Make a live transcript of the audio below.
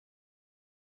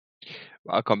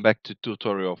Welcome back to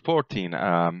tutorial 14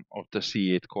 of the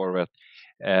C8 Corvette.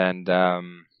 And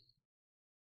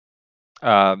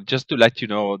just to let you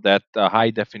know that the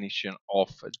high definition of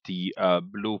the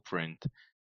blueprint,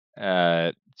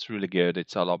 it's really good.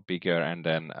 It's a lot bigger and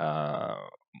then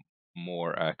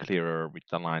more clearer with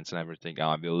the lines and everything.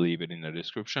 I will leave it in the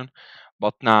description.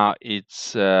 But now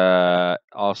it's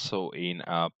also in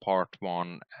part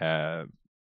 1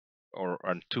 or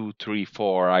on 2, 3,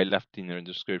 4. I left in the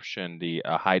description the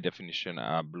high definition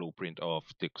blueprint of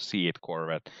the C8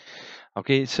 Corvette.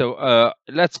 Okay, so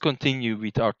let's continue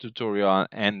with our tutorial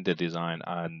and the design.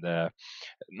 And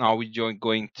now we're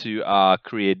going to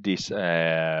create this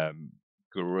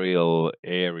grill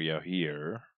area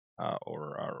here,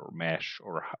 or mesh,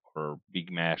 or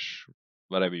big mesh,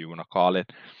 whatever you want to call it.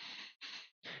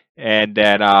 And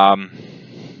then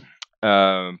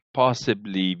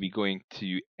possibly we're going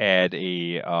to add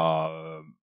a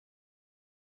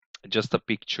just a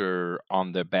picture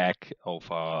on the back of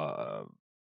a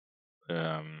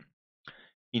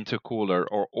intercooler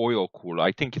or oil cooler.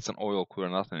 I think it's an oil cooler,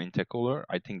 not an intercooler.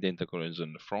 I think the intercooler is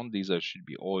in the front. These should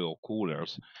be oil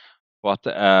coolers. But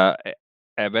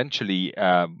eventually,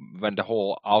 when the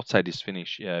whole outside is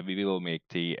finished, we will make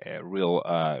the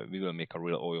we will make a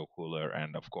real oil cooler,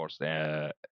 and of course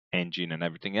the engine and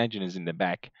everything. Engine is in the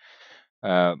back.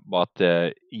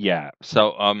 But yeah,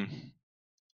 so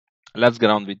let's get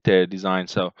on with the design.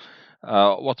 So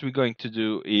what we're going to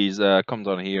do is come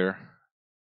down here,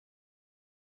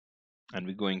 and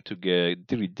we're going to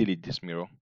delete this mirror.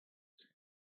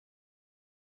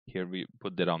 Here we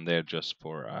put that on there just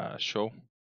for show.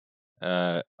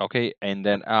 Okay, and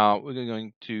then we're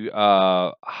going to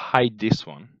hide this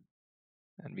one,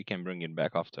 and we can bring it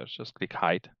back after. Just click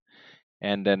hide,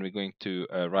 and then we're going to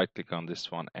right click on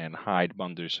this one and hide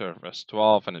boundary surface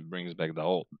 12, and it brings back the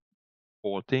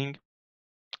whole thing.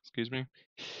 Excuse me.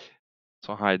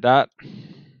 So hide that.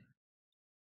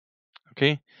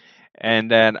 Okay, and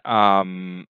then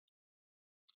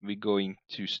we're going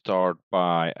to start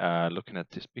by looking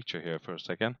at this picture here for a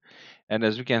second. And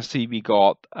as we can see, we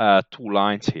got 2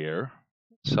 lines here.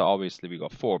 So obviously we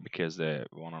got 4 because the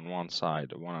one on one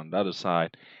side, one on the other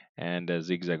side, and the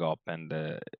zigzag up and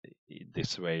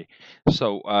this way.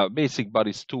 So basic, but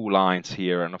it's 2 lines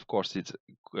here, and of course it's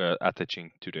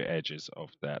attaching to the edges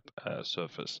of that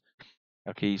surface.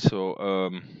 Okay, so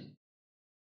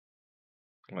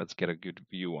let's get a good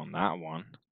view on that one.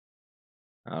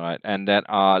 All right, and then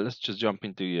let's just jump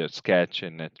into your sketch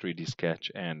and a 3D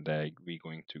sketch, and we're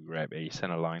going to grab a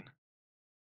center line,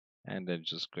 and then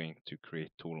just going to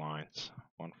create 2 lines,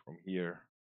 one from here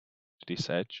to this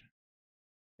edge,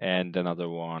 and another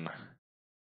one,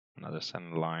 another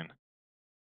center line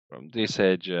from this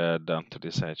edge down to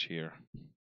this edge here.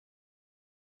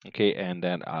 Okay, and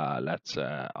then let's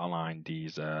align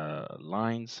these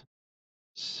lines.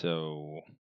 So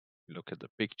look at the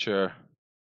picture.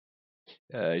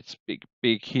 It's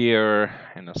big here,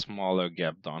 and a smaller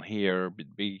gap down here, a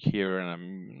bit big here,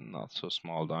 and not so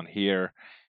small down here.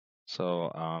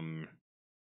 So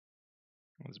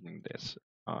let's bring this,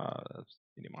 let's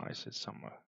minimize it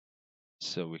somewhere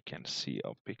so we can see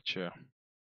our picture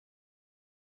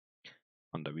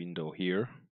on the window here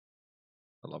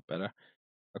a lot better.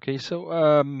 Okay,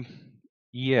 so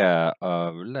yeah,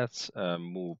 let's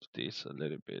move this a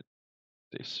little bit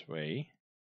this way,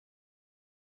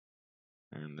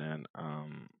 and then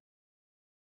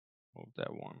move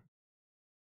that one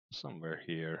somewhere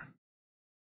here,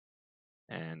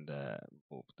 and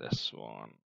move this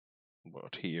one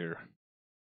about here.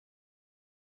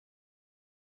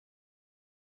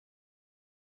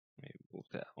 Maybe move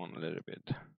that one a little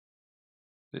bit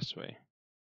this way,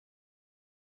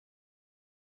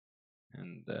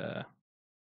 and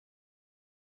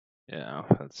yeah,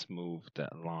 let's move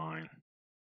that line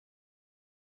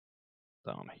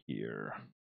down here,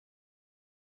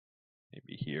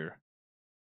 maybe here.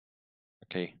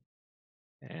 Okay,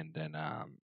 and then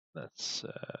let's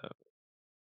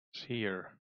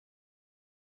here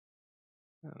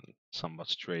and somewhat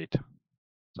straight,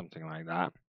 something like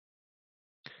that.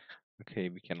 Okay,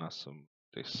 we can also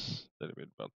this a little bit,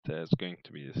 but it's going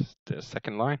to be the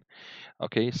second line.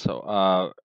 Okay,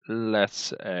 so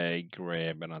let's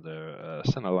grab another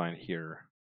center line here,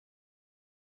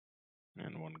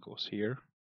 and one goes here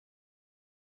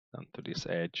down to this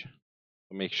edge.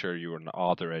 Make sure you're on the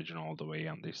other edge and all the way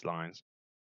on these lines.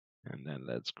 And then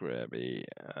let's grab a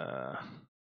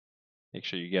make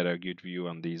sure you get a good view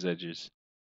on these edges.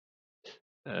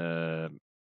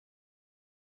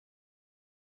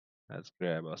 Let's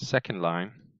grab a second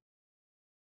line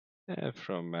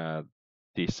from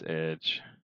this edge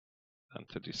down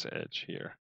to this edge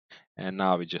here, And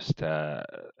now we just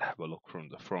have a look from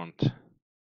the front.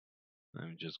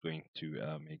 I'm just going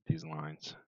to make these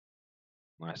lines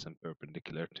nice and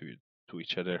perpendicular to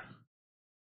each other.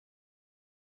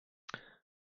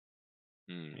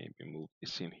 Maybe move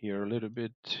this in here a little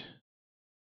bit,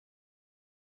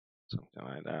 something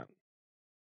like that.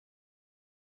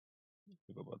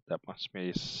 Give about that much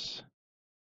space,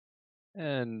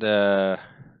 and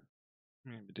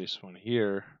maybe this one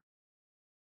here.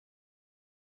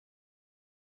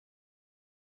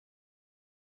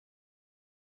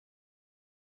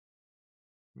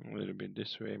 A little bit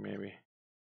this way, maybe.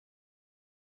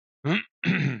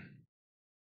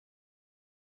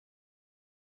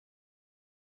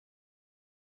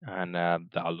 And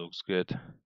that looks good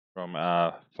from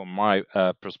my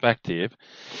perspective.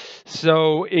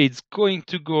 So it's going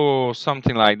to go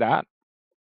something like that.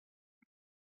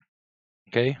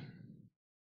 Okay.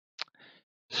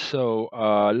 So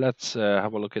let's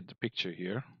have a look at the picture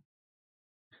here.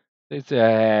 It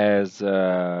has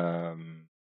 1,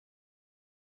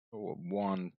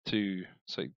 2.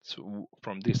 So it's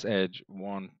from this edge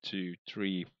 1, 2,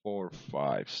 3, 4,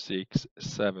 5, 6,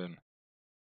 7,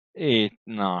 8,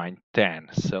 9, 10.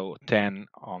 So 10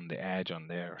 on the edge on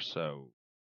there. So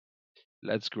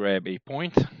let's grab a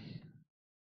point.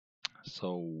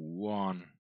 So 1,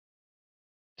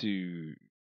 2,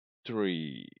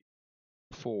 3,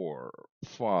 4,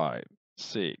 5,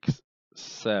 6,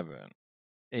 7,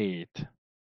 8,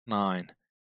 9,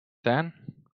 10.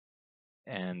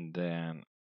 And then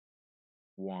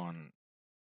 1,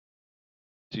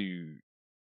 2,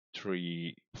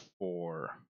 3, 4,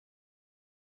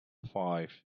 5,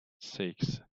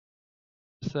 6,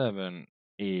 7,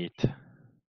 8,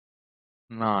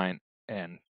 9,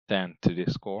 and 10 to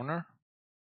this corner.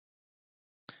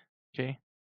 Okay.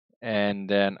 And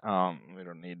then we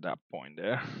don't need that point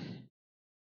there.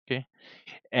 Okay.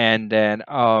 And then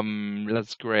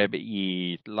let's grab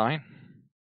a line.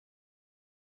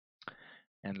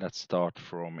 And let's start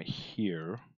from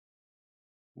here.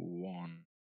 1.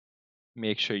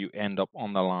 Make sure you end up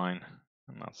on the line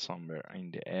and not somewhere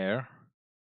in the air.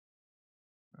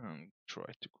 And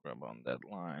try to grab on that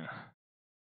line.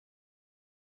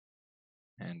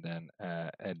 And then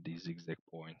add these zigzag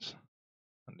points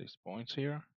on these points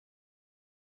here.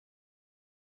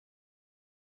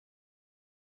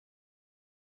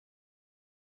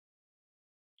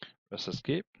 Press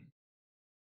escape.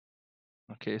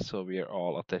 Okay, so we are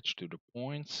all attached to the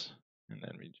points, and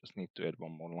then we just need to add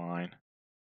one more line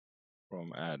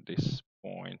from this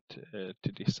point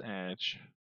to this edge.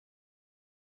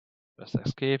 Press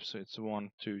escape. So it's 1,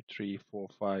 2, 3, 4,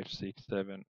 5, 6,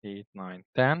 7, 8, 9,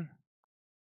 10.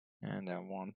 And then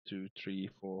 1, 2, 3,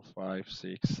 4, 5,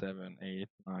 6, 7, 8,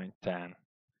 9, 10.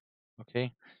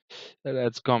 Okay,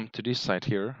 let's come to this side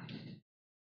here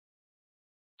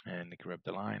and grab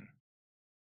the line.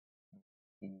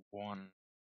 1,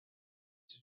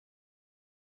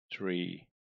 3,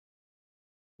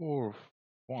 4,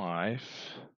 5,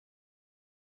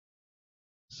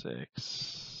 6,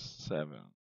 7,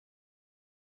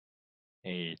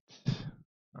 8,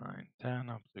 9, 10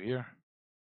 up to here.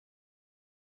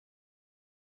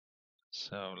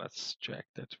 So let's check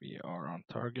that we are on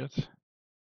target.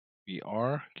 We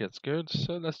are, gets good.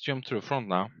 So let's jump to the front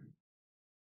now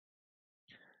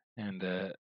and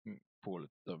pull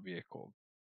the vehicle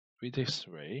this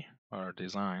way, our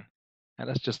design. And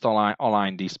let's just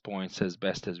align these points as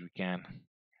best as we can.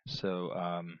 So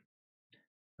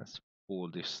let's pull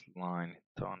this line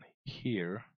down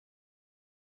here.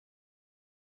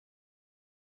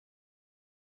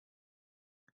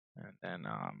 And then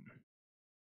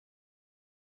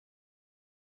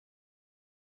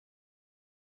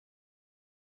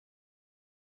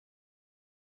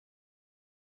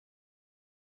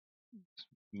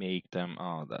make them,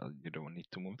 that you don't need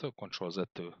to move the Control Z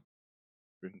to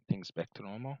bring things back to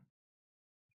normal.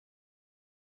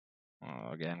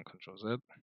 Again, Control Z.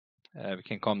 We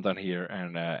can come down here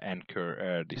and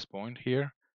anchor this point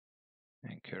here.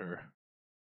 Anchor,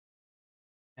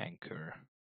 anchor,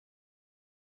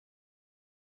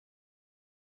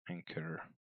 anchor,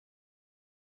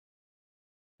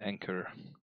 anchor.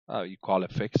 Oh, you call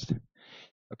it fixed.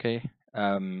 Okay.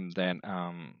 Then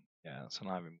yeah. So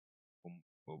now we move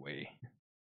away.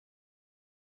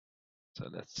 So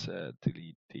let's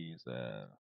delete these.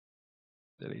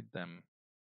 Delete them.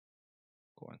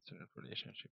 Coincident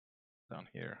relationship down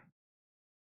here.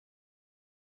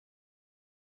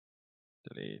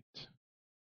 Delete.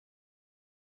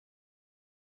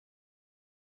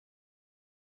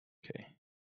 Okay.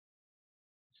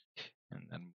 And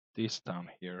then this down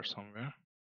here somewhere.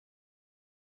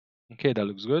 Okay, that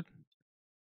looks good.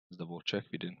 double check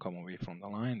we didn't come away from the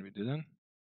line. We didn't.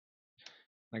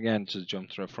 Again, just jump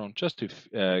to the front just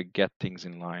to get things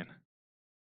in line.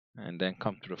 And then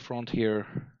come to the front here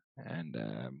and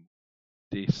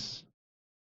this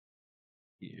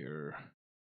here.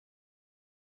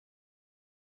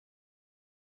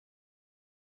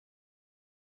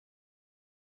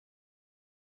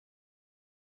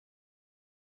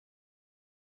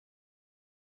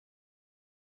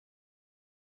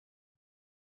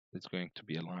 It's going to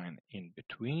be a line in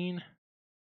between.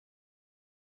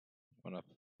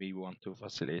 We want to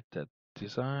facilitate that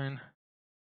design.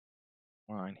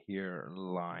 Line here,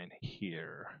 line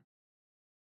here.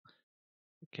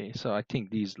 Okay, so I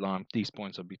think these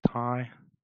points are a bit high.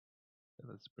 So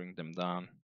let's bring them down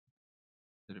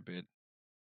a little bit.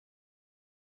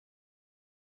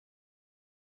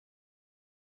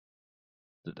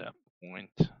 To that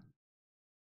point.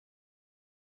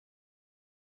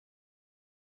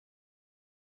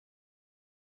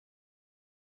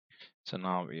 So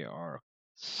now we are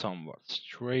somewhat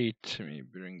straight. Let me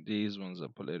bring these ones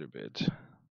up a little bit.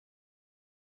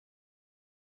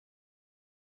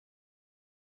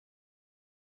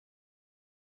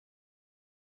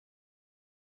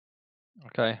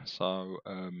 Okay, so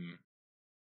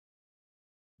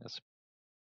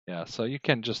yeah, so you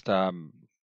can just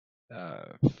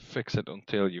fix it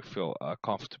until you feel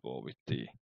comfortable with the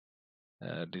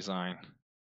design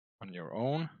on your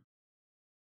own.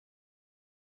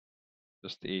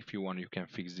 Just if you want, you can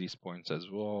fix these points as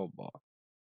well, but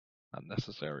not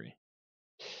necessary.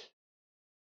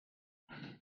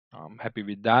 I'm happy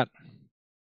with that.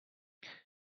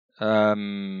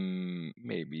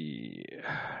 Maybe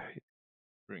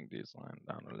bring this line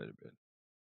down a little bit.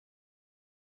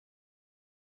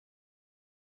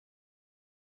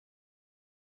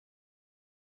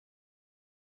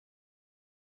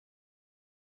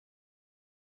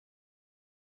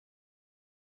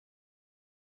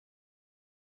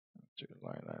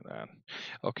 Line like that.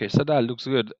 Okay, so that looks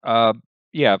good.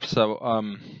 Yeah, so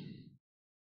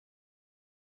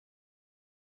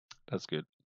that's good.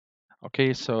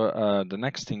 Okay, so the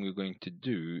next thing we're going to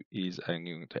do is I'm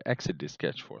going to exit this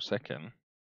sketch for a second,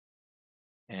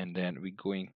 and then we're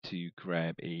going to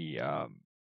grab a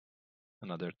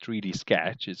another 3D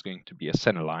sketch. It's going to be a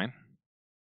center line,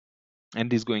 and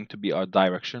this is going to be our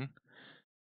direction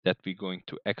that we're going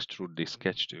to extrude this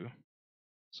sketch to.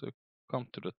 So come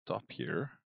to the top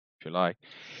here, if you like,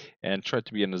 and try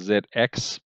to be on the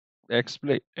ZX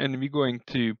plane, and we're going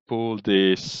to pull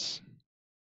this.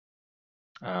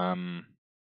 I'm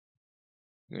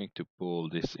going to pull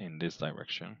this in this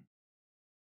direction.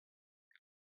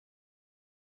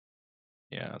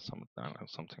 Yeah,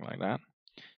 something like that.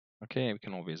 Okay, we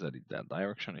can always edit that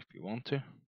direction if you want to.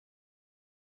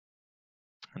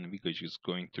 And we're just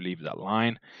going to leave that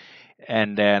line.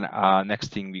 And then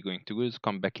next thing we're going to do is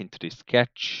come back into this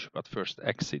sketch, but first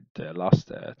exit the last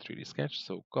 3D sketch.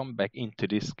 So come back into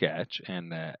this sketch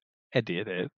and edit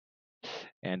it.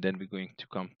 And then we're going to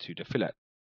come to the fillet.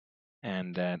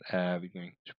 And then we're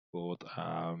going to put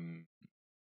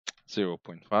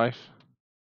 0.5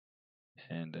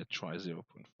 and try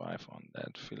 0.5 on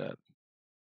that fillet.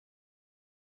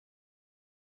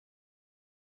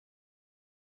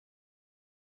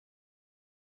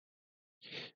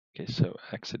 Okay, so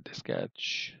exit the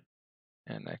sketch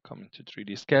and I come into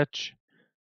 3D sketch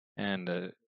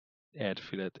and add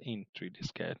fillet in 3D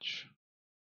sketch.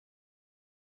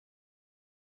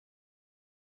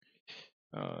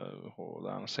 Hold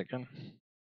on a second.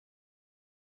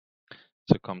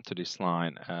 So come to this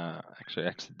line, actually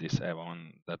exit this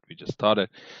one that we just started.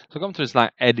 So come to this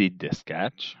line, edit the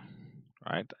sketch,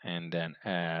 right? And then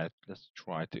add, let's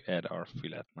try to add our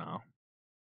fillet now.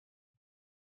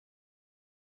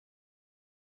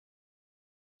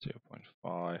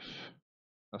 0.5,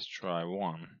 let's try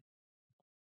 1.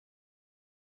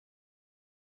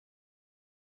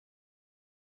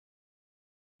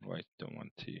 Wait, don't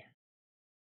want to.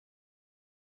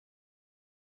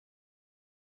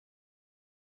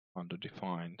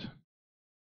 Underdefined.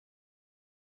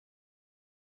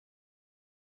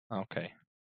 Okay.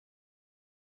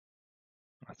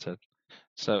 That's it.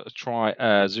 So try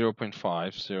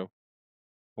 0.5,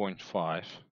 0.5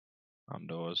 on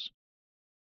those.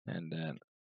 And then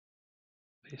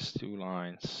these two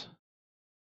lines,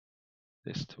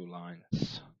 that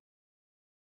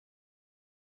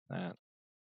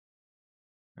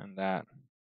and that,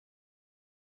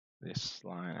 this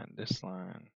line and this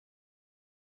line,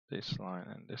 this line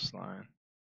and this line,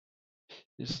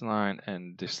 this line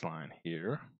and this line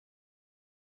here.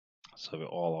 So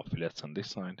all of fillets on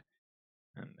this side,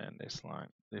 and then this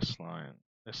line, this line,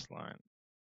 this line,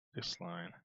 this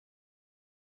line,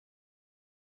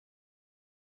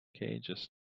 Okay, just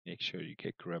make sure you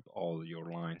can grab all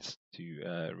your lines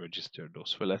to register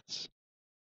those fillets.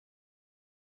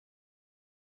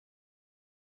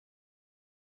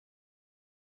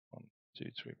 One,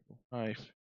 two, three, four, five,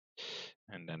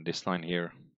 and then this line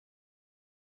here.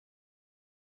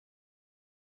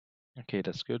 Okay,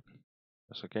 that's good.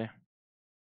 That's okay.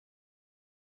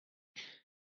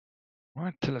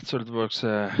 Right, let's Solidworks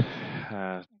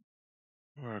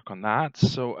work on that.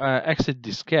 So exit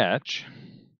the sketch.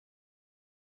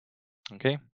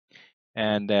 Okay,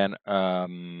 and then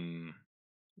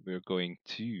we're going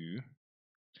to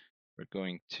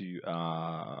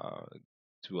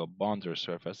to a boundary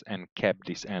surface and cap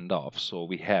this end off, so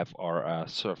we have our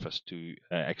surface to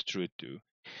extrude to.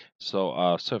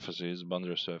 So surface is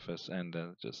boundary surface, and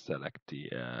then just select the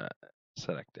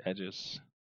edges.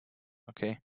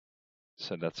 Okay,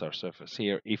 so that's our surface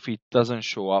here. If it doesn't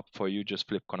show up for you, just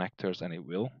flip connectors and it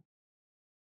will.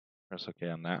 That's okay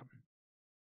on that.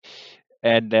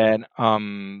 And then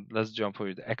let's jump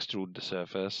over to extrude the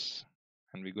surface,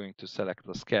 and we're going to select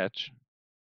the sketch.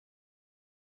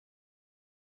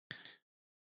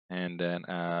 And then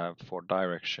for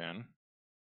direction,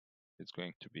 it's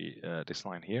going to be this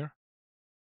line here.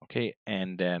 Okay,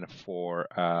 and then for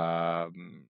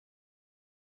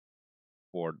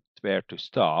where to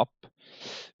stop,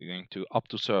 we're going to up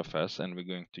to surface, and we're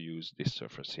going to use this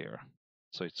surface here.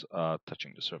 So it's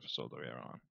touching the surface all the way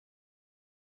around.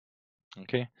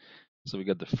 Okay, so we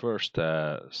got the first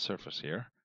surface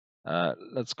here.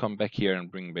 Let's come back here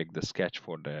and bring back the sketch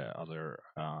for the other,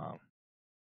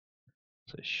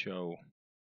 say, show.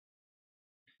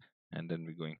 And then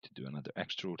we're going to do another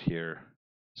extrude here.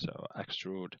 So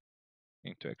extrude,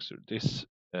 going to extrude this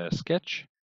sketch.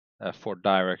 For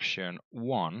direction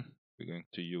 1, we're going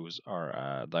to use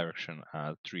our direction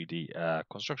 3D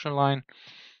construction line,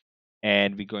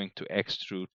 and we're going to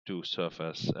extrude to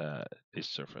surface this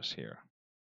surface here.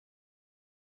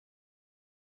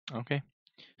 Okay,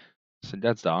 so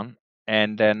that's done.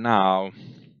 And then now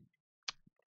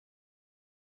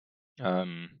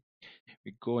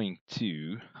we're going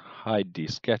to hide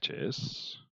these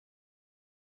sketches,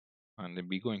 and then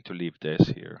we're going to leave this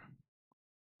here.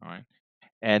 All right,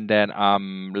 and then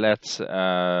let's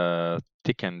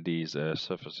thicken these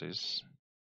surfaces.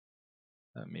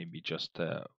 Maybe just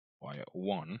wire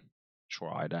 1.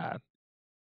 Try that.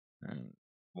 And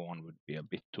 1 would be a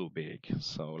bit too big,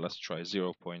 so let's try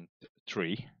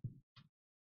 0.3.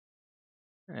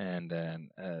 And then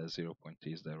 0.3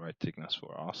 is the right thickness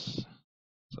for us.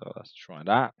 So let's try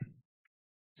that.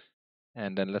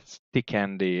 And then let's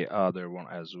thicken the other one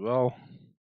as well.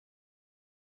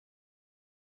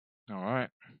 All right.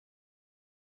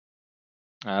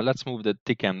 Let's move the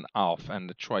thicken off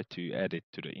and try to add it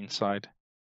to the inside.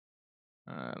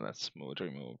 Let's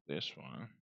remove this one.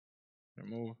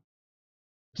 Remove.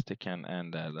 Let's thicken,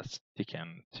 and let's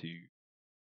thicken to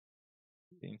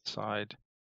the inside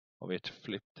of it.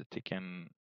 Flip the thicken,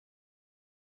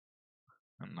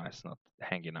 and nice, not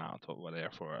hanging out over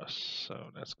there for us.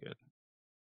 So that's good.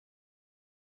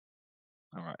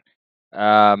 All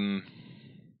right.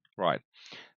 Right.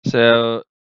 So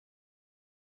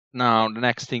now the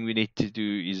next thing we need to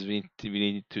do is we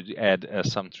need to add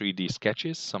some 3D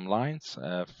sketches, some lines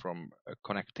from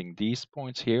connecting these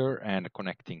points here and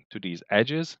connecting to these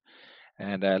edges.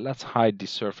 And let's hide the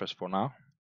surface for now.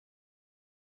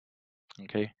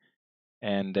 Okay.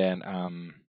 And then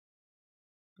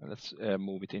let's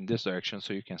move it in this direction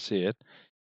so you can see it.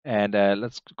 And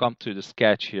let's come to the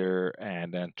sketch here,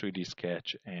 and then 3D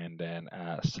sketch, and then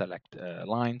select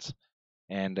lines.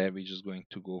 And then we're just going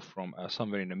to go from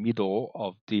somewhere in the middle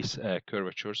of this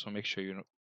curvature. So make sure you're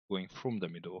going from the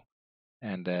middle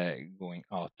and going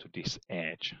out to this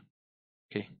edge.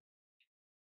 Okay.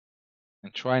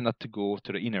 And try not to go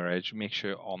to the inner edge. Make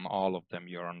sure on all of them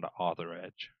you're on the other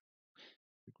edge.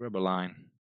 Grab a line,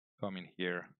 come in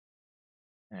here,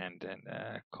 and then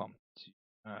come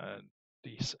to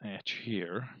this edge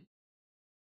here.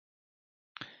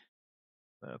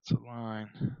 That's a line.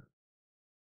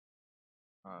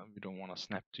 We don't want to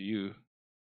snap to you.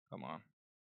 Come on,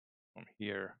 from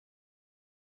here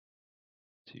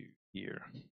to here.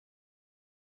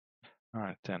 All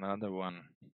right, then another one.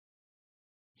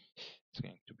 It's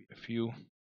going to be a few.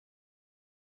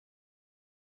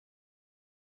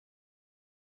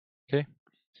 Okay.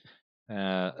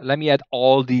 Let me add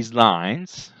all these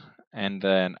lines, and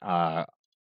then I'll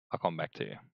come back to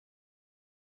you.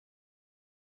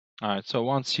 All right, so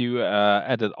once you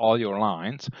added all your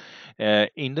lines,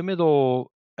 in the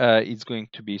middle, it's going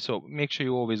to be, so make sure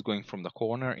you're always going from the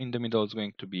corner. In the middle is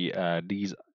going to be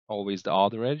these, always the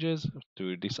outer edges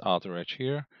to this outer edge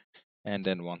here. and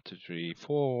then 1, 2, 3,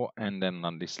 4, and then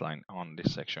on this line, on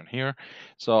this section here.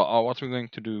 So what we're going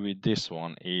to do with this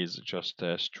one is just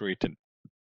straighten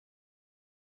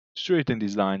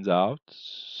these lines out.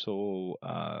 So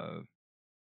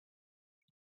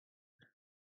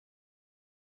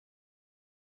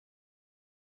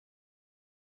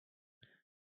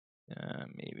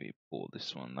maybe pull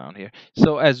this one down here.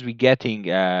 So as we getting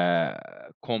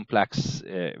complex,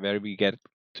 where we get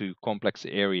to complex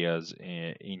areas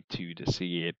into the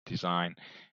C8 design,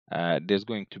 there's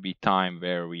going to be time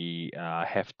where we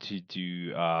have to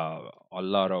do a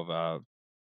lot of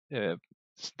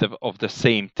the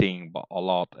same thing, but a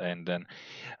lot. And then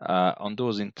on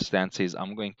those instances,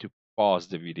 I'm going to pause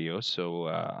the video, so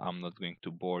I'm not going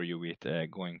to bore you with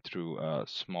going through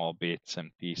small bits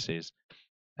and pieces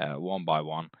one by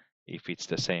one if it's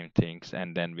the same things,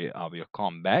 and then I will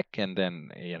come back, and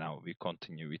then we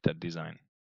continue with the design.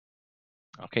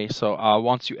 Okay, so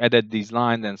once you edit these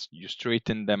lines and you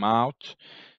straighten them out,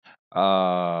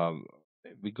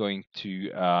 we're going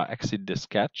to exit the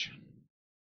sketch,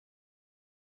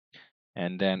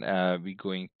 and then we're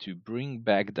going to bring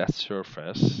back that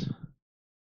surface,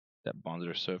 that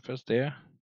boundary surface there.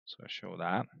 So I show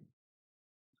that.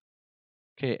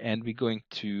 Okay, and we're going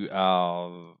to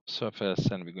surface,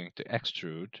 and we're going to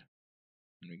extrude.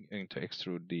 And we're going to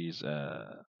extrude these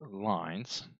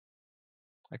lines.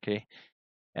 Okay,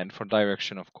 and for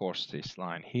direction, of course, this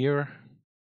line here.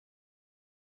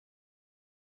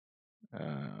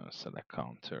 Select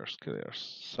counters, clear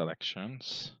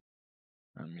selections,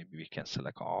 and maybe we can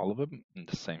select all of them at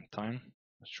the same time.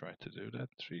 Let's try to do that.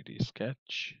 3D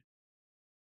sketch.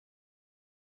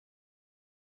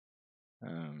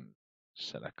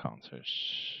 Select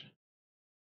counters.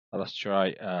 Let's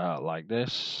try like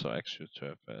this. So extrude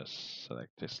surface, select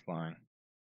this line,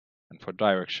 and for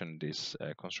direction, this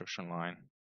construction line,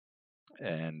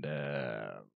 and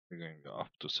we're going to go up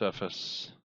to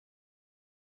surface.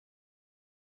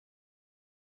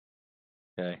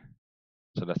 Okay,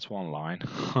 so that's one line.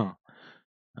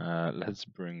 Let's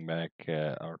bring back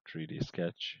our 3D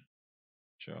sketch.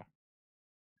 Show,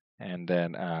 and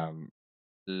then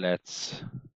let's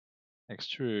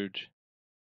extrude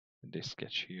this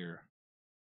sketch here,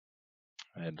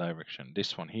 direction,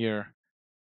 this one here,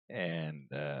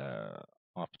 and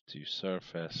up to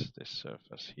surface, this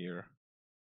surface here.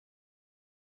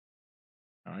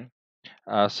 All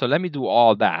right. So let me do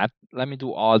all that. Let me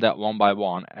do all that one by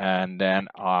one, and then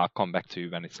I'll come back to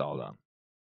you when it's all done.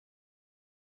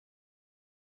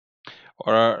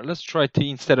 Or let's try to,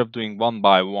 instead of doing one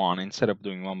by one, let's do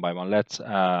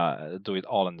it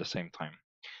all in the same time.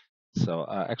 So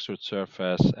extrude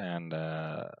surface, and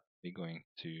we're going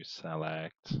to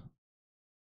select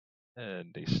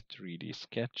this 3D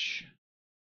sketch,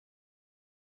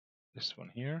 this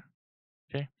one here.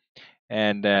 Okay,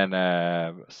 and then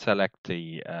select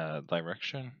the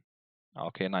direction.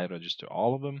 Okay, now I register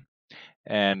all of them,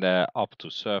 and up to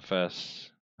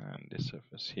surface, and this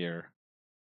surface here.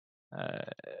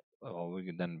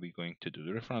 Then we're going to do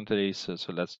the reference.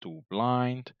 So let's do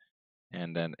blind,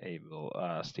 and then it will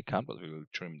stick out, but we will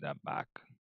trim that back.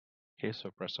 Okay,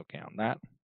 so press OK on that.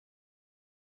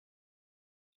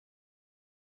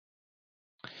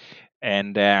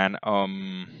 And then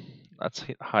let's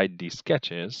hide these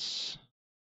sketches.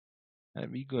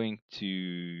 And we're going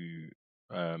to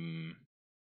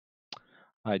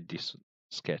hide this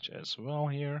sketch as well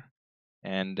here.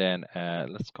 And then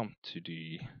let's come to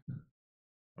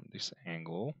from this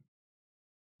angle.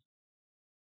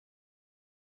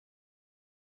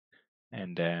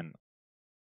 And then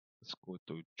let's go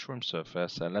to trim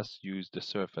surface, and let's use the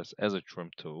surface as a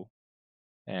trim tool,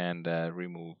 and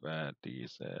remove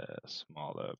these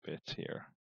smaller bits here.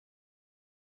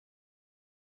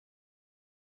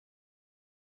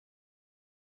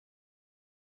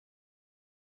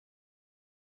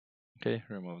 Okay,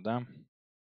 remove them.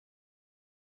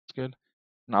 That's good.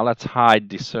 Now let's hide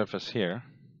the surface here,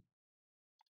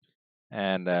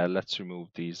 and let's remove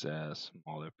these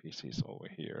smaller pieces over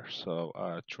here. So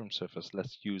trim surface,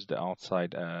 let's use the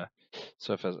outside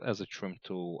surface as a trim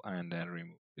tool, and then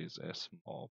remove these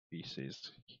small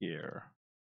pieces here.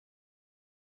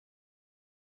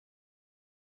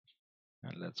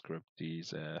 And let's grab these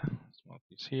small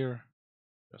pieces here.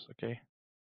 Just okay.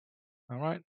 All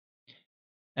right.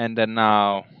 And then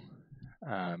now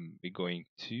we're going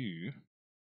to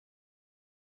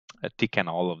thicken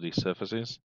all of these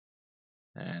surfaces,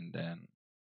 and then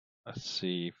let's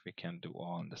see if we can do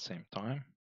all at the same time.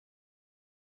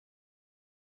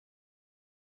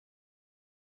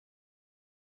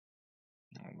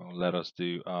 Well, let us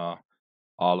do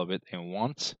all of it in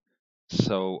once.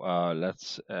 So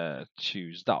let's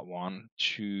choose that one.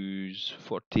 Choose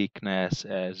for thickness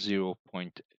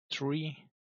 0.3.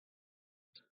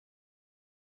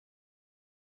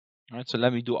 All right, so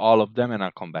let me do all of them and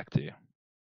I'll come back to you.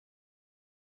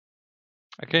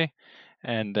 Okay,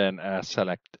 and then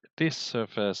select this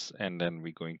surface, and then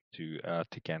we're going to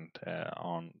thicken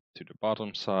on to the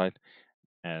bottom side,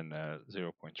 and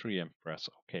 0.3, and press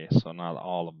OK. So now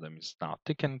all of them is now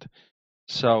thickened.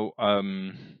 So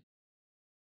now,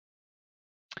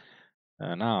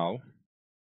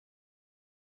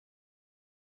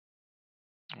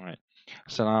 all right.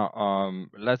 So now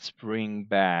let's bring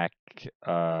back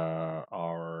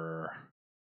our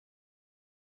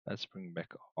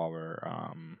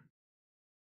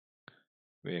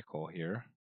vehicle here.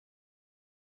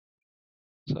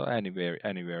 So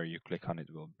anywhere you click on it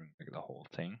will bring back the whole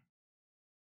thing.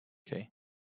 Okay.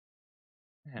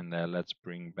 And let's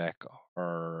bring back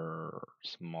our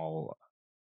small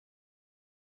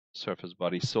surface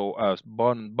body. So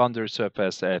boundary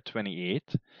surface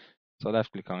 28. So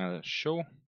left click on show,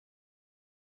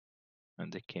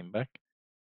 and they came back.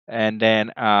 And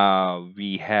then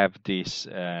we have this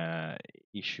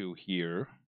issue here,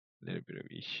 a little bit of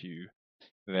issue,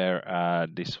 where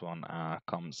this one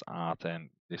comes out and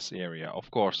this area. Of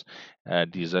course,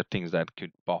 these are things that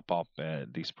could pop up,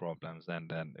 these problems, and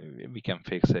then we can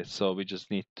fix it. So we just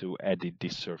need to edit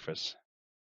this surface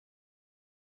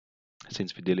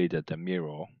since we deleted the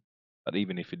mirror. But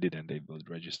even if we didn't, they will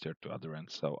register to other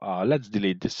ends. So let's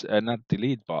delete this, not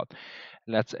delete, but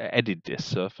let's edit this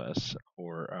surface,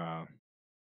 or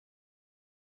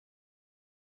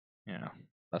yeah,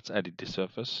 let's edit the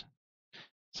surface.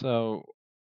 So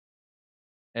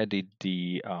edit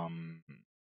the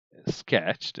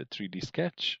sketch, the 3D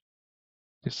sketch,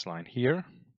 this line here,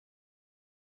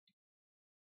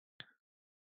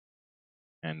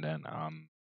 and then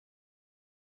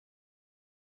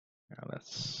yeah,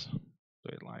 let's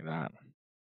do it like that.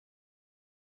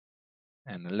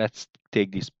 And let's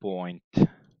take this point,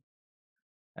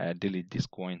 delete this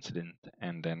coincident,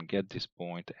 and then get this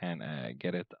point and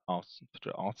get it out to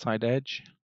the outside edge.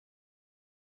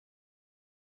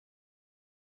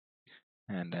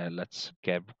 And let's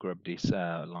grab this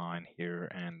line here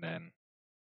and then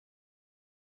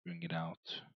bring it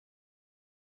out.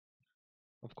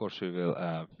 Of course, we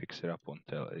will fix it up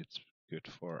until it's good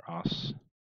for us.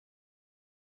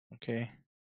 Okay.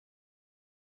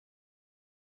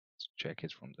 Let's check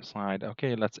it from the side.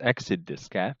 Okay, let's exit the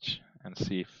sketch and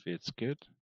see if it's good.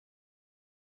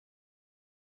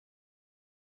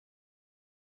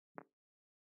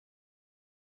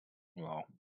 Well,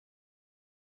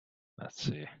 let's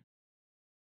see.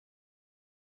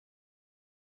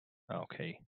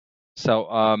 Okay. So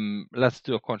let's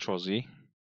do a Control Z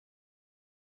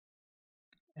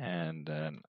and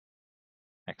then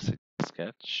exit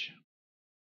sketch.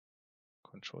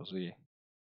 Control Z.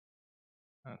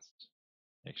 Let's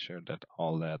make sure that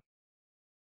all that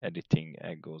editing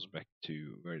goes back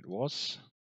to where it was.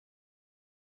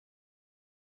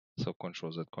 So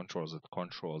Control Z, Control Z,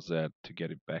 Control Z to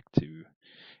get it back to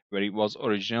where it was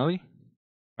originally.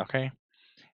 Okay.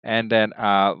 And then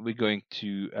we're going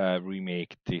to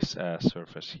remake this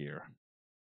surface here.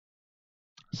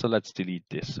 So let's delete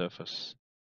this surface,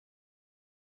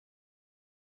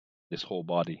 this whole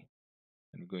body,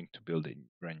 and we're going to build it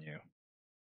brand new.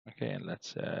 Okay, and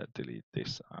let's delete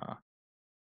this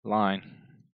line.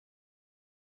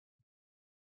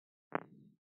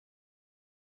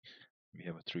 We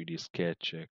have a 3D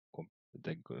sketch that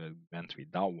went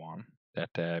with that one,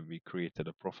 that we created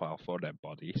a profile for that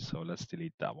body. So let's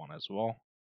delete that one as well.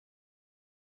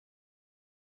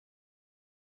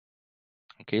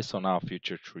 Okay, so now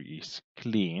future tree is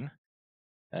clean.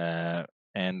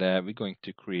 And we're going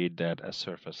to create that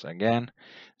surface again.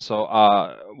 So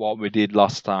what we did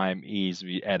last time is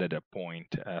we added a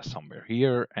point somewhere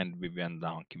here, and we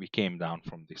came down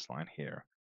from this line here.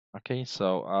 Okay,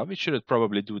 so we should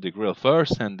probably do the grill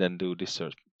first and then do this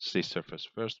surface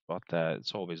first, but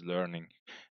it's always learning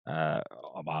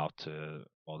about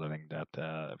modeling that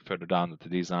further down the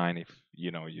design. If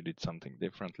you did something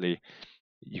differently,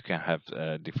 you can have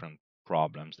different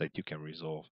problems that you can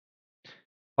resolve.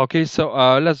 Okay, so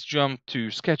let's jump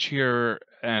to sketch here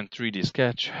and 3D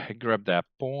sketch. Grab that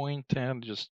point and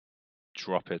just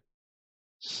drop it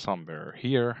somewhere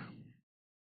here.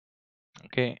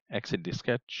 Okay, exit the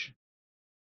sketch,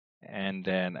 and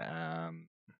then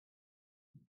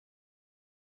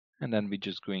we're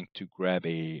just going to grab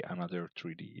another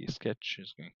 3D sketch.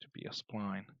 It's going to be a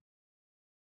spline.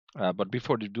 But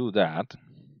before we do that,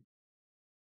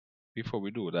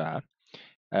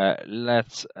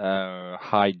 let's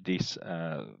hide this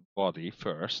body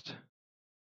first.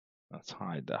 Let's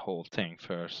hide the whole thing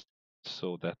first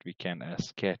so that we can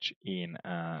sketch in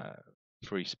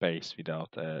free space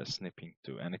without snipping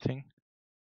to anything.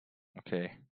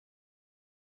 Okay.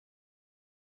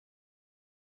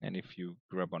 And if you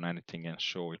grab on anything and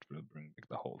show, it will bring back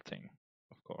the whole thing,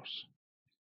 of course.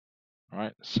 All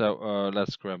right, so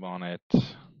let's grab on it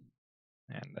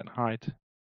and then hide.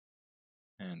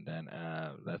 And then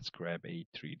let's grab a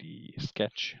 3D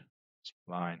sketch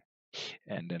spline.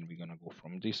 And then we're gonna go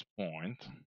from this point.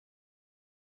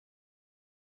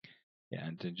 Yeah,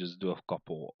 and then just do a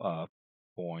couple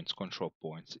points, control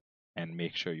points, and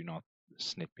make sure you're not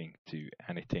snipping to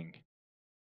anything,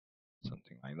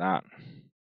 something like that.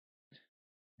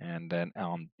 And then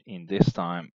in this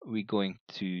time, we're going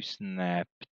to snap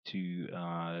to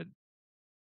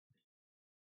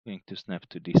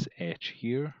this edge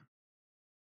here.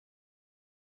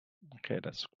 Okay,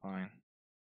 that's fine.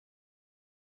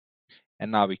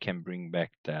 And now we can bring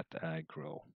back that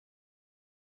grill.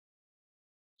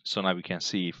 So now we can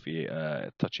see if we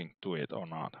touching to it or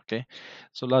not. Okay,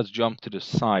 so let's jump to the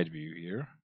side view here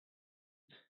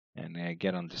and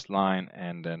get on this line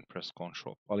and then press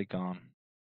Control Polygon.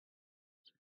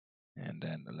 And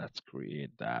then let's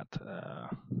create that.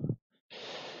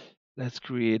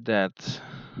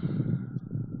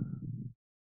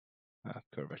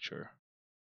 Curvature.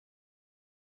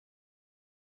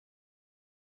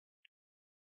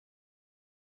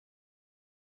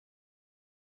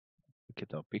 Look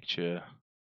at our picture.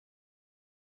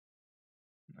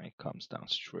 It comes down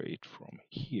straight from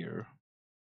here.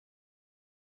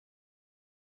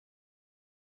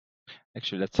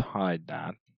 Actually, let's hide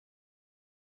that.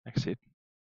 Exit.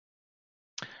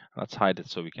 Let's hide it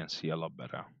so we can see a lot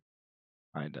better.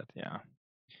 Hide that, yeah.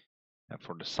 And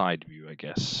for the side view, I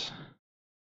guess.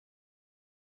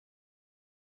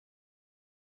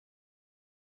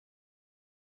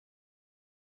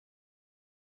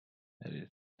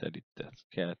 Edit that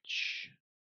sketch.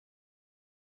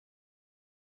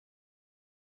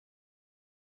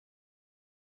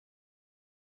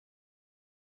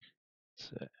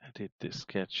 Let's edit this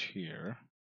sketch here.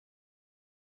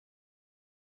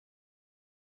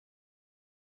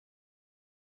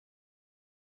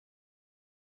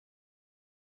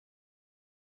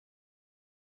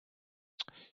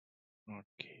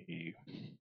 Okay.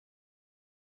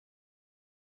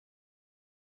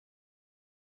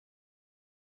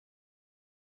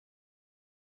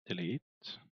 Delete.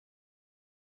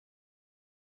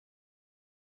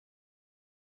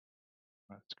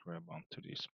 Let's grab onto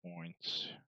these points.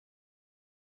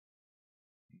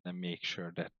 And make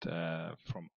sure that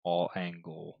from all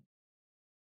angle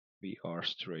we are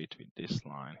straight with this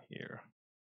line here.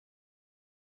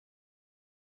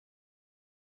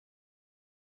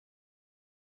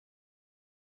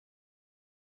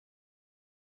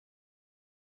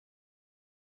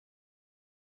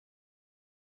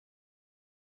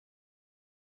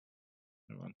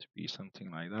 We want to be something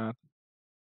like that.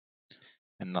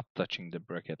 And not touching the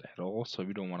bracket at all, so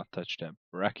we don't want to touch that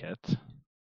bracket.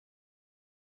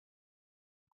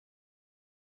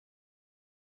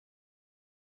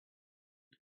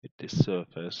 With this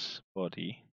surface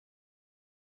body.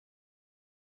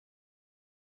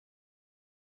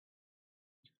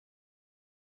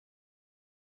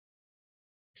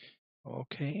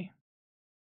 Okay.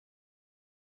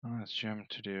 Let's jump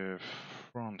to the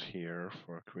front here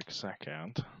for a quick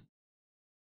second.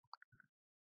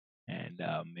 And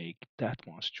make that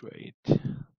one straight.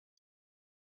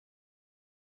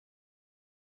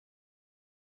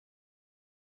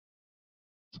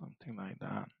 Something like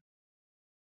that.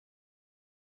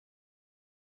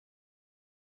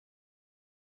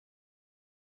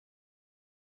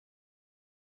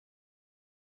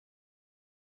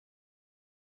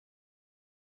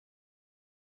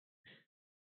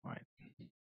 Right.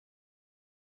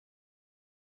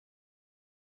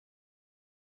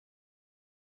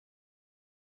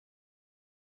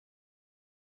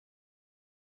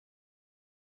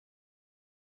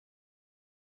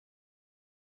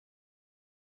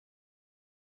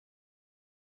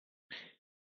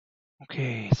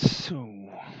 Okay, so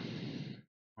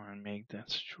I'll make that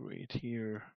straight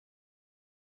here.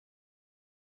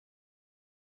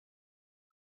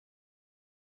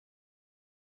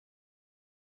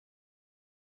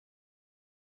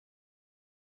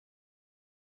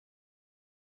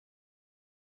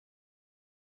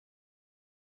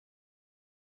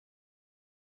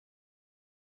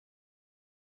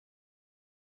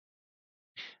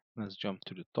 Let's jump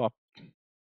to the top.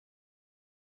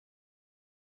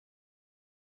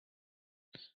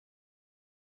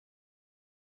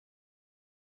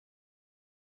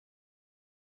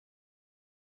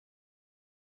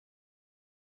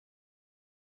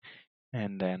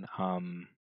 And then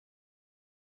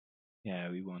yeah,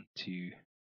 we want to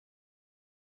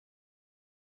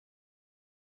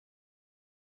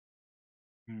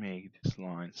make this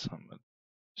line somewhat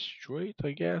straight,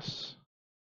 I guess.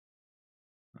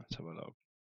 Let's have a look.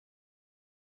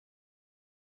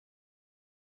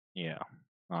 Yeah,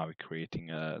 now we're creating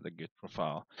the good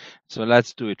profile. So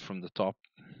let's do it from the top.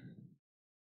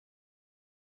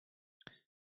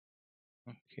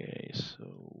 Okay,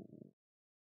 so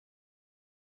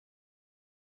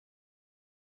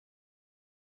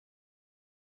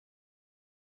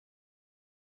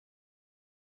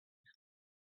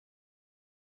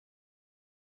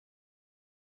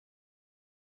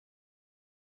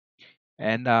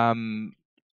and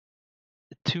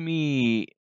to me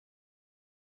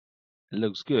it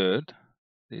looks good.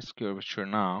 This curvature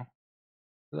now.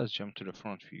 Let's jump to the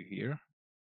front view here.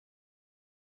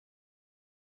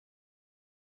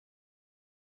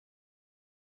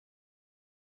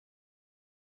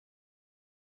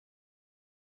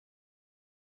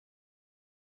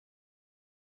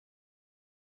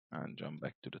 And jump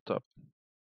back to the top.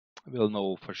 We'll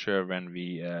know for sure when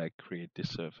we create this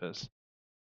surface.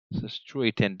 So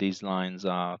straighten these lines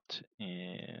out.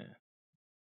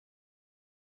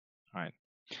 Right.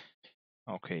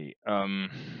 Okay.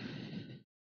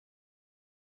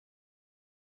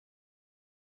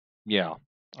 Yeah,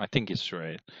 I think it's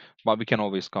straight, but we can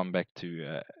always come back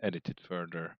to edit it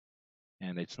further,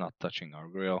 and it's not touching our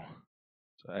grill.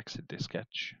 So exit the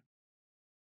sketch.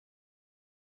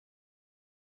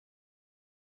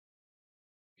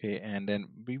 Okay, and then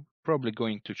we're probably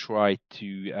going to try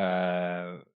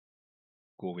to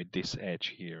go with this edge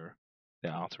here, the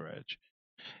outer edge.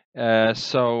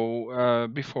 So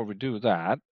before we do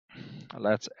that,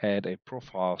 let's add a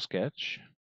profile sketch.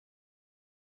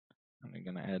 And we're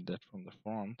gonna add that from the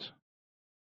front.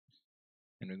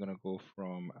 And we're gonna go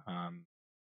from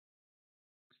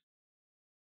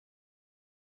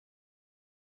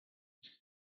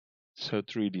so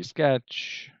 3D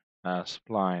sketch,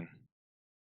 spline.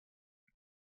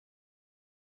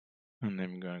 And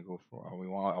then we're gonna go for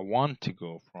I want to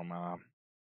go from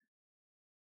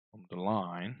the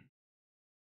line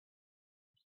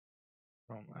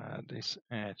from this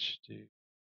edge to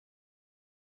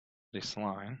this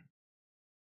line.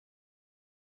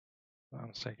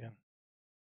 1 second.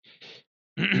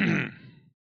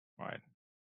 Right.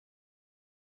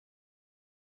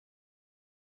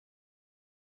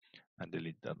 And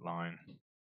delete that line.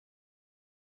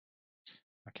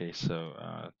 Okay, so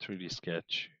 3D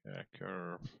sketch,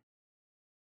 curve,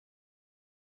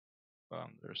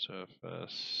 boundary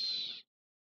surface.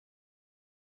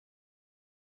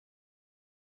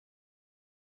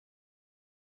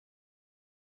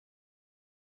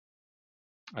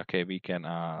 Okay, we can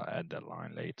add that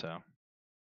line later.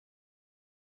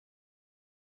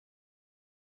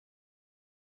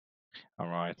 All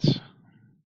right.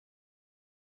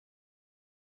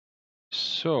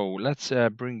 So let's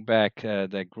bring back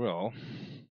the grill.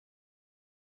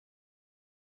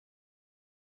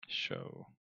 Show.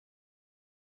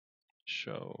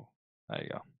 There you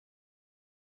go.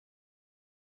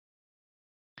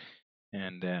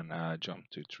 And then jump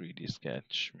to 3D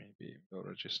sketch. Maybe we'll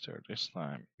register this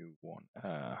time. You want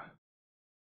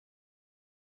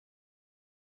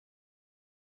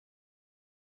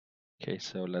okay,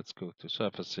 so let's go to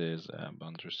surfaces,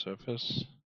 boundary surface.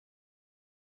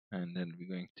 And then we're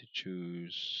going to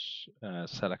choose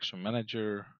selection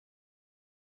manager.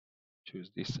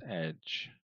 Choose this edge,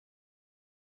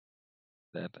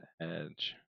 that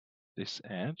edge, this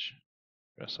edge.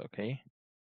 Press OK.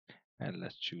 And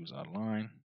let's choose our line.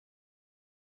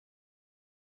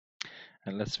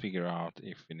 And let's figure out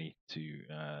if we need to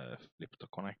flip the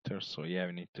connectors. So yeah,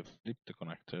 we need to flip the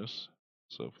connectors.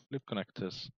 So flip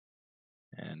connectors,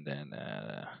 and then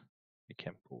we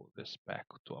can pull this back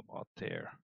to about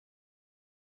there.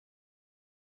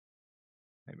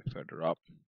 Maybe further up.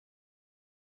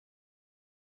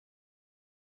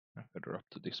 And further up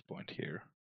to this point here.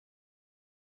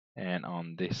 And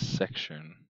on this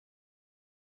section,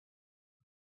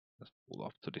 let's pull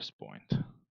up to this point.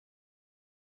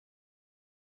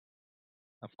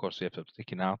 Of course, we have to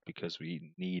take it out because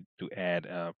we need to add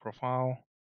a profile.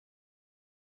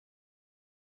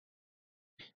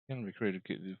 And we create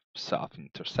a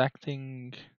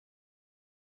self-intersecting.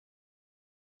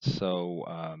 So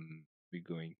we're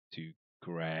going to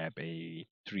grab a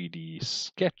 3D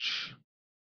sketch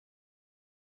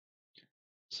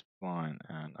spline,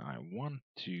 and I want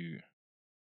to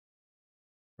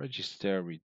register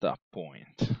with that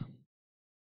point.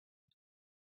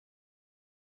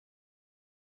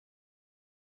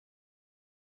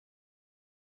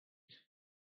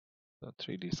 So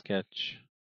 3D sketch,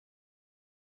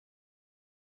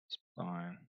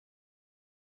 spline.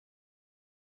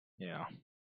 Yeah.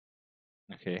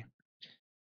 Okay.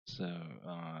 So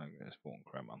I just won't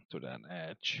grab onto that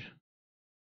edge.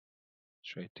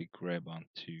 Try to grab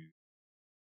onto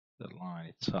the line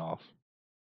itself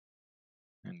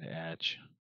and the edge.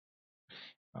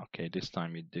 Okay, this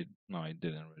time it did. No, it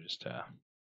didn't register.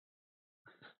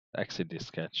 Exit this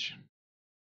sketch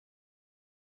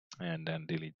and then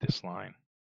delete this line.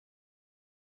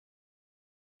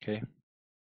 Okay.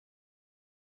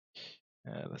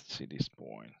 Let's see these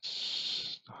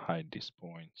points. Hide these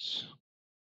points.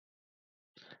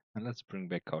 And let's bring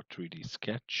back our 3D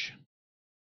sketch.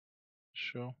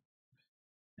 Sure.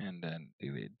 And then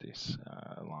delete this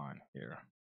line here.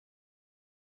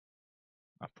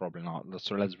 Probably not.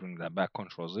 So let's bring that back.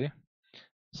 Control Z.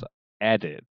 So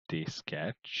edit this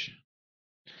sketch.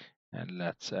 And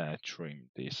let's trim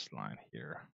this line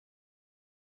here.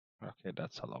 Okay,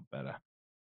 that's a lot better.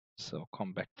 So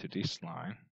come back to this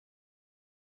line.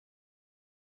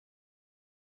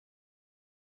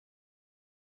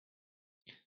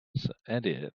 So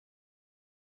edit.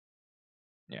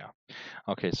 Yeah.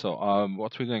 Okay, so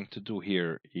what we're going to do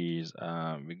here is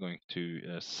we're going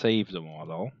to save the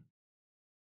model.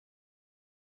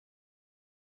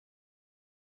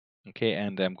 Okay,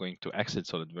 and I'm going to exit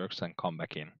SolidWorks and come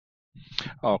back in.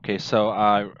 Okay, so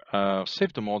I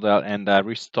saved the model and I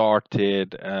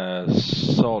restarted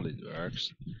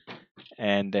SolidWorks.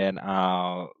 And then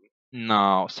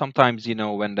now sometimes, you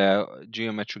know, when the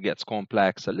geometry gets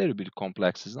complex, a little bit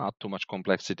complex, it's not too much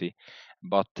complexity,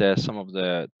 but some of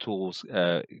the tools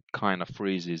kind of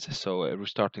freezes. So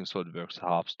restarting SolidWorks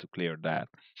helps to clear that.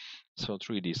 So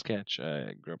 3D sketch,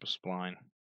 grab a spline.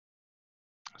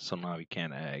 So now we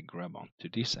can grab onto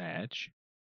this edge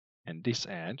and this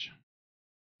edge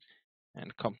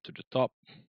and come to the top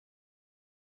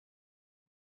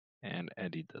and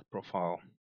edit the profile.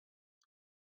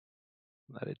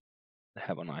 Let it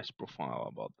have a nice profile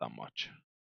about that much.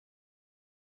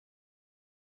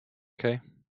 Okay.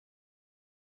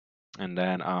 And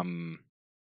then I'm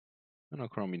gonna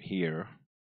come in here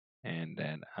and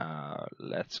then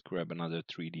let's grab another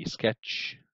 3D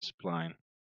sketch spline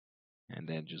and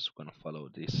then just gonna follow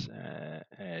this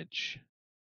edge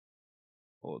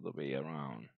all the way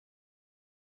around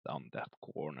down that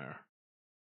corner.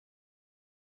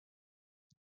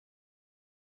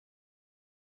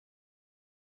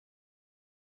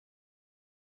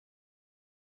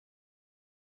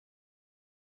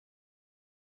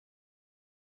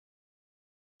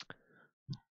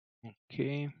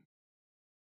 Okay.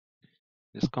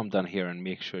 Just come down here and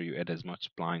make sure you add as much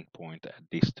spline point at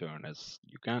this turn as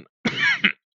you can.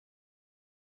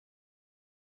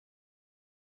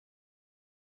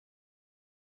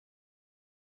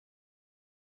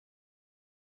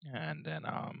 And then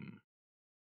I'm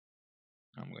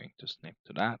going to snip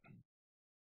to that.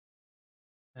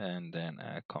 And then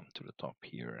come to the top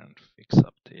here and fix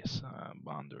up this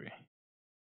boundary,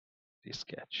 this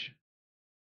sketch.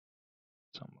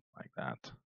 Something like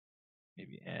that.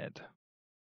 Maybe add.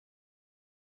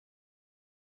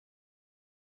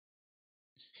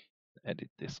 Edit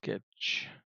this sketch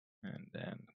and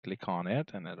then click on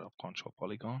it and add a control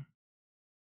polygon.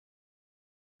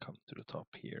 Come to the top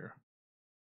here.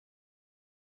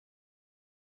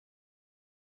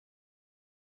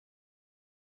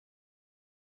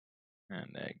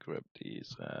 And grab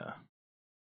these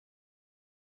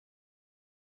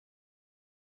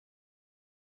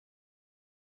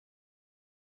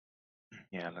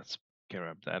yeah, let's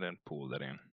grab that and pull that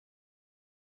in.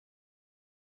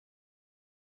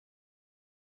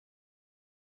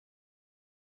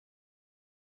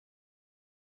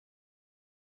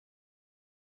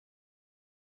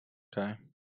 Okay.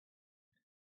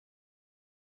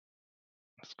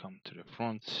 Let's come to the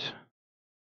front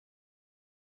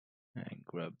and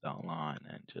grab that line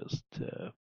and just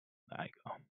there you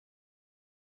go.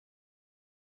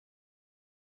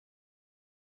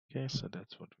 Okay, so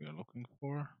that's what we are looking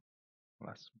for.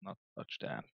 Let's not touch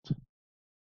that.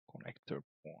 Connector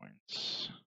points.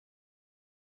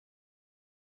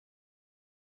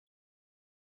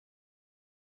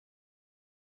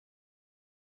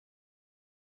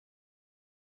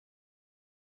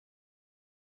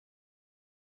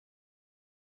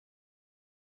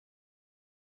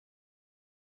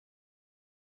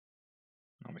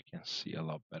 Now we can see a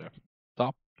lot better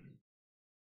top.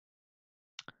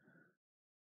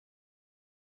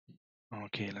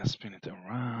 Okay, let's spin it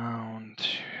around.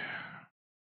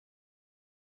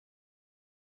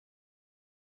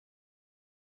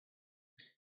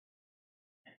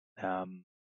 Um,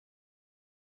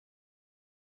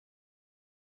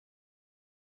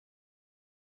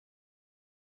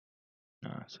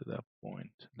 So that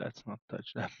point, let's not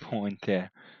touch that point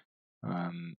there.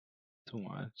 Too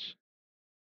much.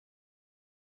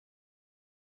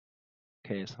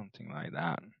 Okay, something like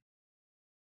that.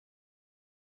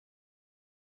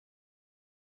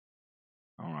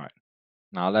 All right.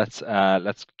 Now let's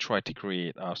try to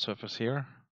create our surface here.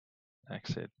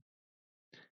 Exit.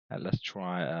 Let's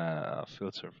try a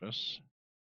fill surface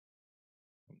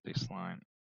from this line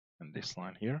and this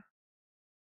line here.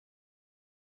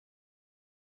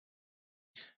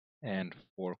 And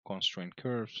for constraint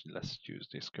curves, let's use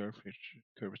this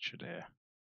curvature there.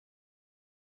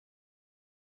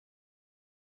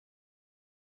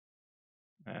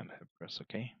 And press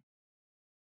OK.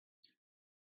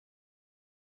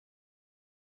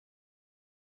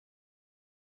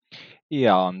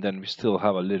 Yeah, and then we still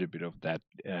have a little bit of that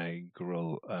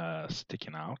grill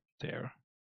sticking out there,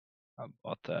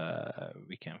 but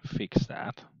we can fix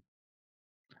that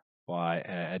by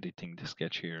editing the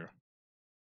sketch here.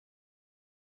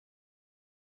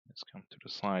 Let's come to the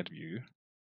side view.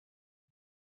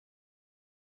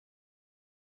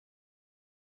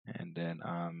 And then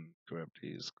grab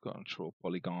these control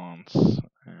polygons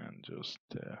and just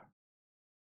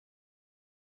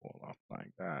pull up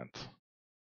like that.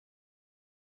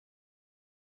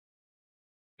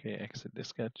 Okay, exit the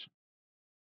sketch.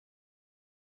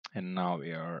 And now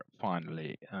we are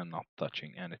finally not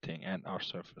touching anything, and our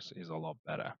surface is a lot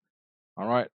better. All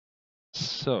right,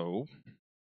 so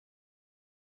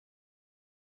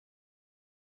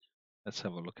let's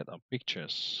have a look at our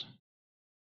pictures.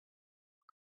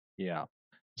 Yeah,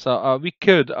 so we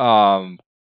could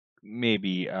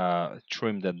maybe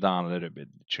trim that down a little bit,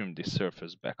 trim the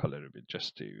surface back a little bit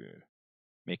just to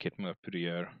make it more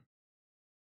prettier.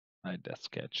 Like that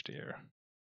sketch there.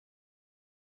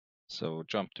 So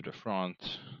jump to the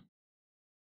front.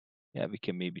 Yeah, we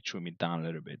can maybe trim it down a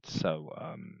little bit. So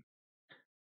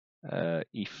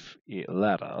if it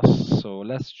let us, so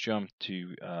let's jump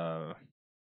to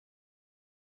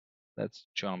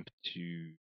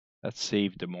let's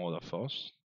save the model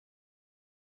first.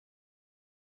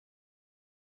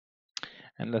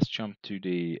 And let's jump to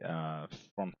the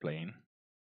front plane,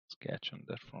 sketch on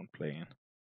that front plane,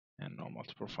 and normal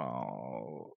to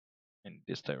profile in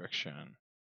this direction.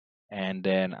 And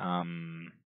then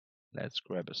let's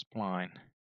grab a spline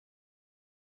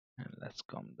and let's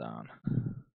come down,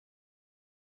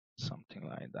 something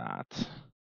like that.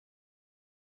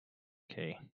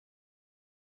 Okay.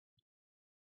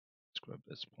 Let's grab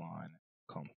the spline,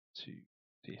 come to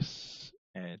this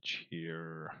edge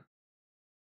here,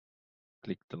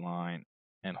 click the line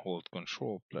and hold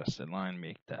Control plus the line,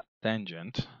 make that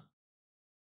tangent.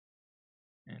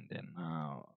 And then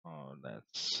now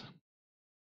let's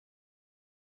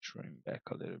trim back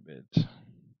a little bit.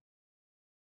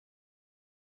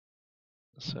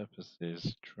 The surface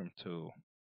is trim tool.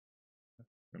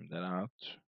 Trim that out.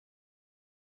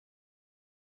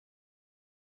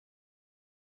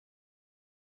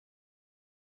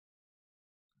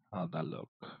 How'd that look?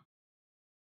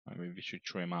 Maybe we should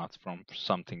trim out from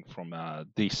something from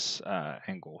this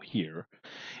angle here.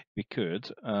 We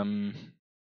could.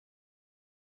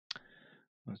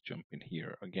 Let's jump in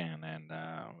here again, and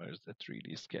where's the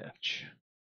 3D sketch?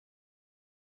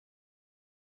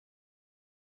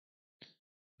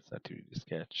 That 3D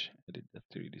sketch, edit the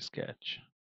 3D sketch,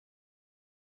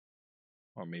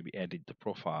 or maybe edit the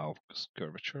profile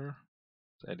curvature.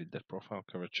 Let's edit that profile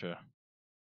curvature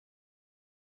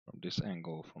from this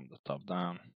angle, from the top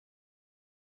down.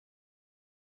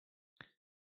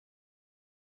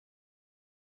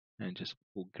 And just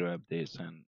grab this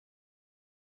and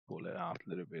pull it out a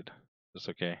little bit. That's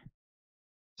okay.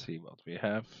 See what we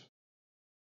have.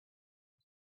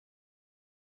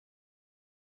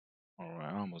 All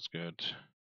right, almost good.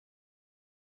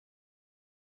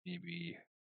 Maybe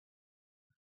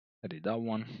edit that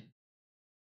one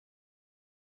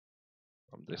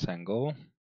from this angle.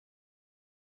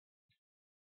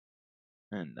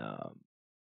 And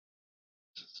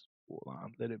just pull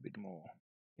out a little bit more.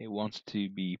 It wants to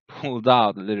be pulled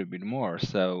out a little bit more.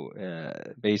 So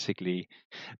basically,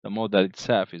 the model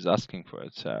itself is asking for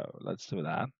it. So let's do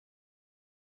that.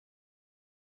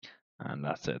 And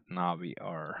that's it. Now we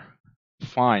are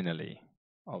finally,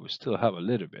 oh, we still have a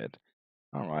little bit.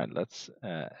 All right, let's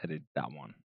edit that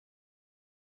one.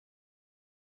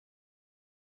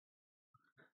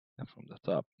 And from the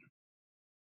top.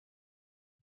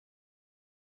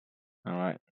 All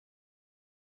right.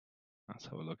 Let's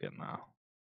have a look at now.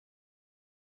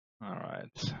 All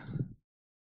right.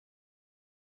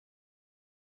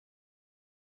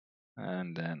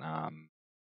 And then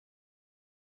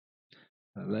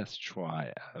let's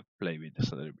try play with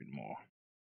this a little bit more.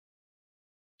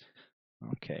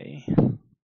 Okay.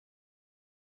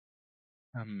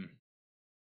 Um,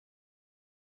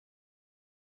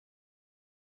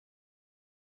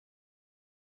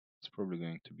 it's probably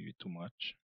going to be too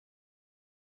much.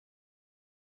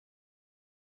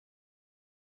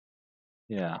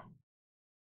 Yeah.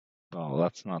 Well,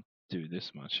 let's not do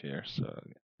this much here. So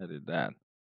I did that,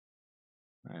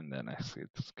 and then I hit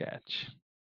sketch,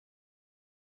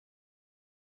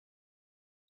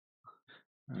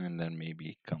 and then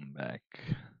maybe come back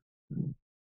on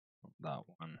that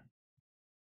one.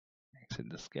 Exit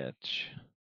the sketch.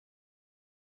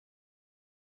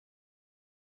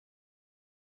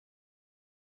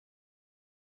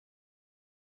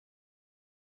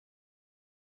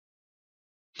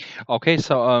 Okay,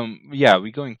 so yeah,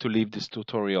 we're going to leave this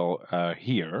tutorial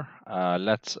here.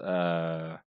 Let's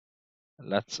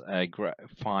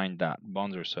find that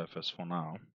boundary surface for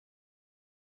now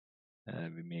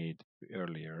we made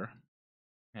earlier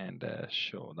and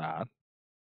show that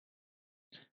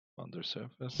boundary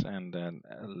surface, and then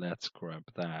let's grab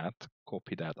that,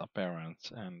 copy that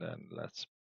appearance, and then let's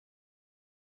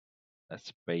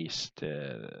paste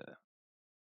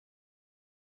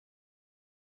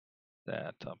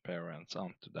that appearance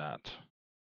onto that.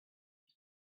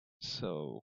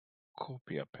 So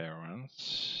copy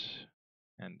appearance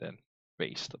and then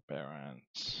paste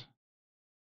appearance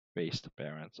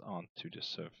onto the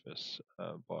surface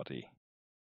body.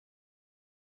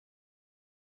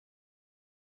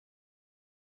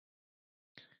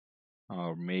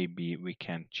 Or maybe we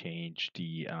can change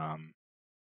the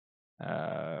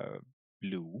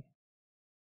blue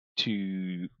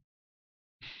to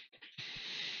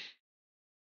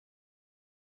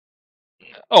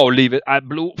leave it at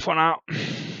blue for now.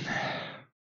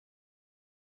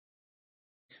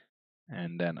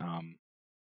 And then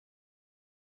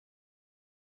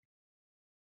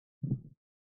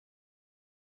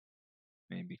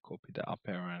maybe copy the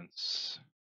appearance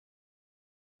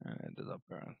and the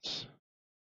appearance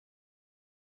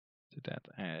to that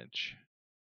edge.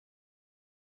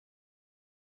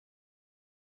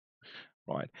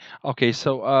 Right. Okay,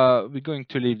 so we're going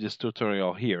to leave this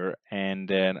tutorial here, and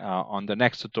then on the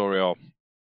next tutorial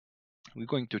we're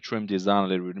going to trim this down a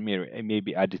little bit,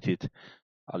 maybe edit it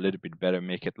a little bit better,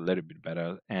 make it a little bit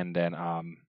better, and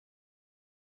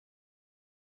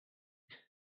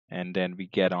then we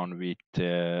get on with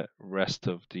the rest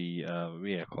of the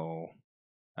vehicle,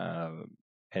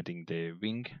 adding the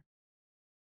wing.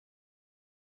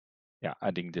 Yeah,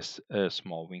 adding this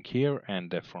small wing here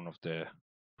and the front of the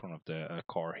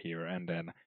car here, and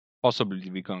then possibly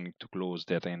we're going to close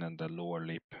that in and the lower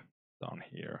lip down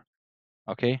here.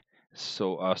 Okay,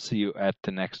 so I'll see you at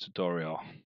the next tutorial.